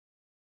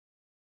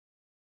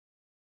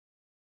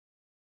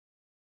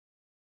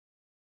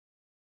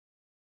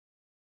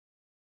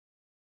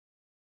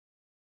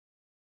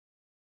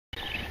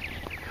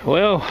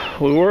Well,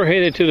 we were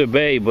headed to the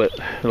bay, but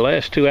the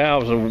last 2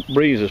 hours of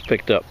breeze has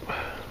picked up.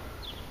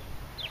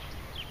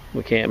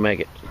 We can't make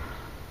it.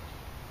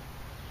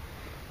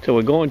 So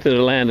we're going to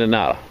the land of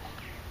nada.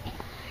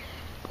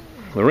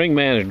 The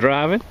ringman is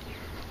driving.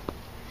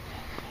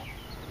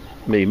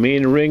 Me and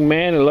the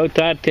ringman and low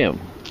tide Tim.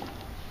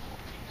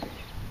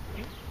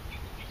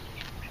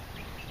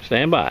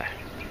 Stand by.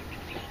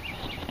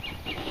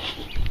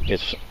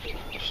 It's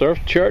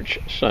Surf Church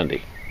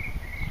Sunday.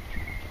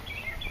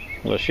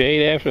 The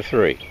shade after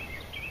 3.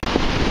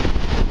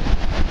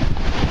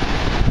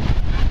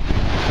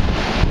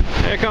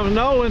 There comes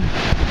Nolan. See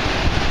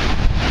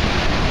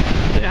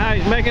how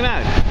he's making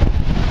out.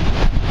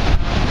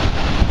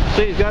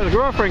 See, he's got his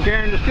girlfriend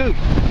carrying the scoop.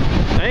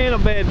 That ain't a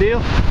bad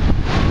deal.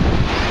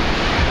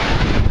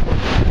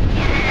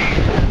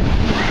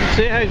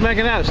 See how he's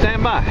making out.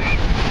 Stand by.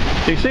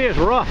 You see it's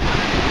rough.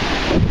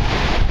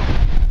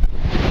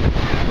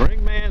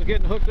 Ringman's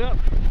getting hooked up.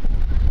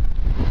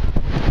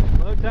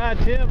 Low tide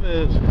Tim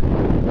is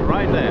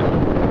right there.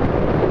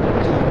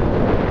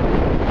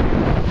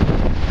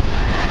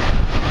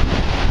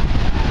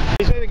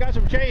 He said they got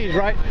some change,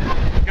 right?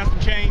 Got some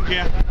change,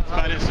 yeah. That's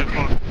about it so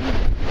far.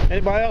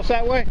 Anybody else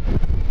that way?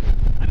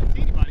 I didn't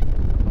see anybody.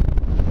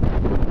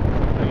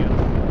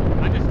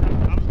 I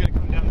was gonna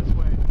come down this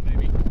way,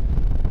 maybe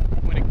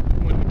when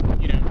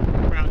you know,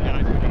 crowd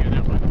dies, when I go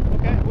that way.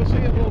 Okay, we'll see you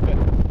in a little bit.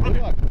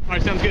 Okay. All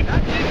right, sounds good.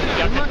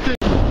 Yeah, okay.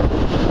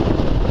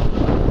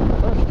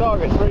 First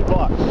target, 3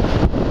 blocks.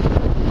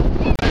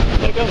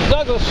 Here comes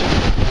Douglas.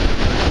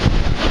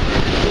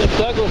 If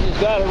Douglas has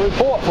got a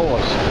report for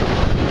us.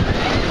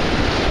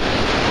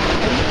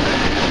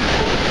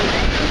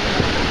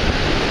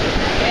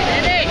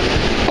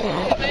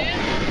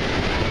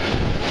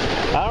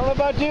 I don't know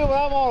about you, but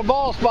I'm on a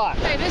ball spot.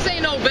 Hey, this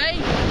ain't no bay.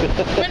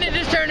 When did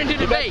this turn into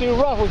the bay? Too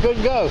rough, we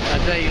couldn't go. I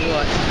tell you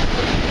what.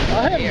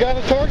 I haven't got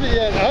a target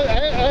yet.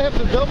 I have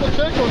to double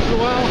check once in a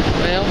while.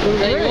 Well,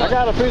 tell you I what.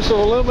 got a piece of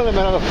aluminum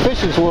and a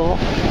fishing swivel.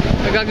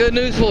 I got good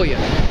news for you.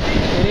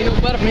 It ain't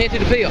no better from here to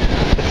the pier.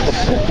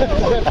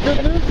 That's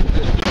good news.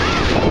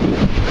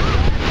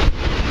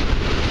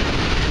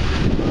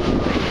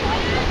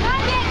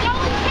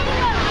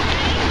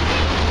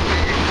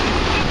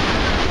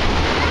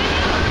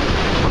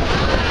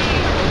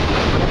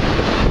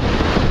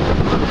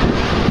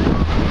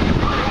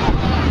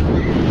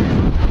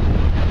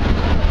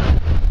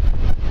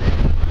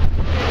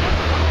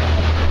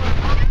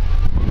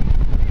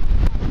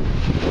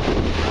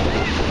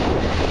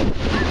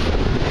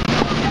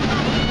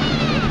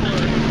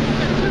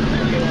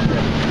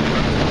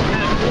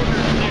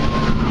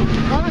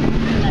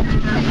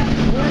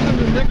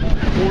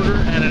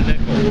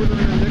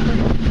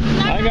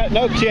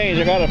 No change.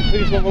 I got a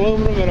piece of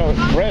aluminum and a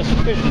brass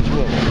fishing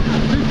swivel.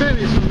 2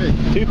 pennies for me.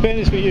 2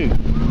 pennies for you.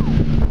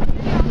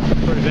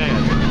 Pretty bad.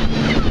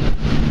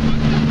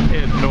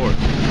 Head north.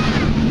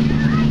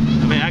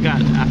 I mean, I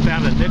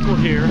found a nickel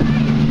here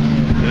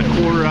and a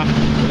quarter up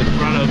in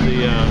front of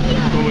the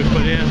where we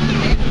put in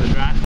the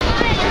dry.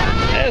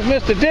 There's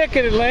Mr. Dick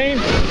in the lane.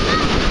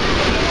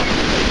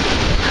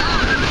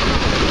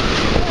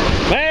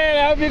 Man,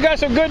 I hope you got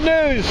some good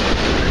news.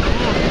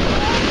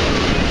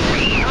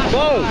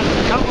 Whoa.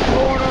 Couple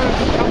quarters,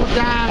 couple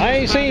dimes. I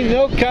ain't seen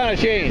no kind of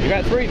change. I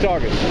got 3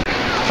 targets.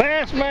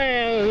 Fast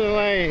man is in the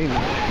lane.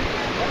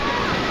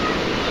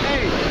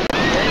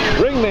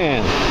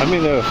 Ringman. I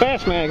mean, the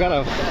fast man got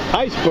a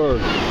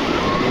iceberg. Look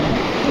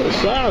at the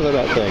size of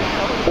that thing.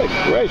 Good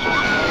gracious.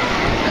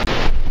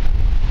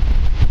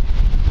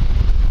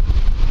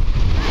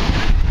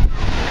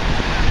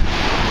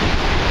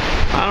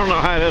 I don't know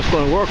how that's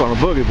going to work on a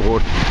boogie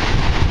board.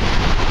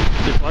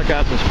 Just like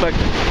I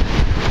suspected.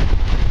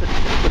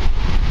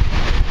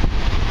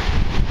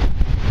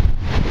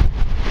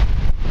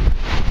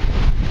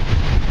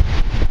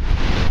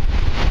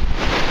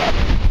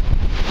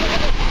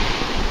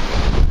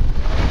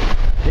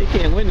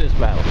 Can't win this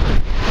battle.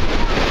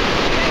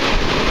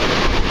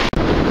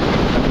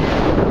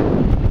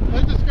 I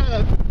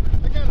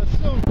got a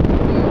silver.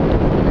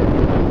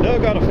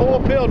 Doug got a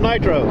 4-pill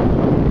Nitro.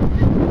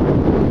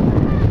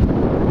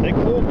 Take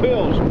 4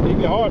 pills. You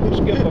get hard to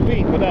skip a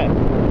beat with that.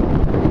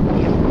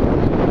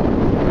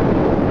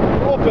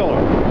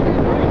 4-piller.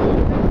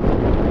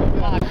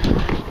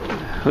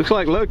 Looks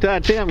like Low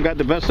Tide Tim got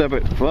the best of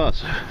it for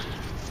us.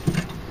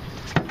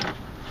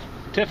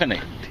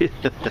 Tiffany.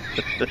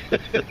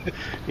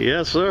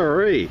 Yes,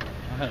 sirree.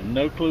 I have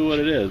no clue what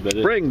it is, but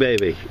it's... Ring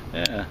baby.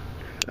 Yeah.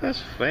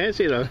 That's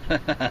fancy though.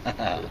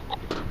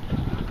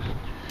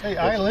 Hey,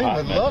 Eileen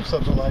would love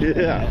something like that.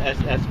 Yeah.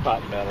 That's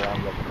pot metal.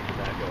 I'm looking for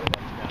tobacco.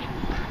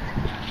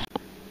 That's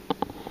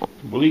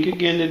kind Bleak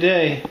again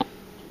today.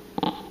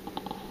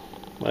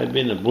 Might have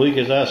been the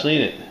bleakest I've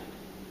seen it.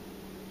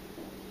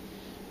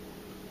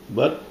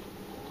 But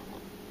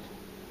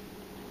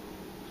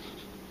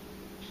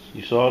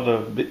you saw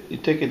the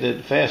ticket that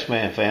the fast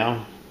man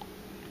found.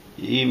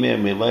 You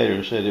emailed me later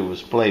and said it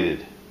was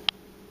plated.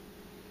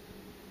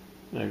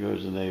 There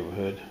goes the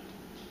neighborhood.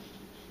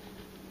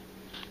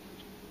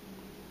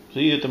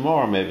 See you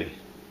tomorrow, maybe.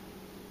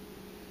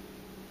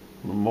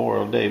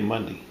 Memorial Day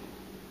Monday.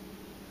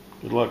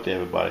 Good luck to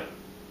everybody.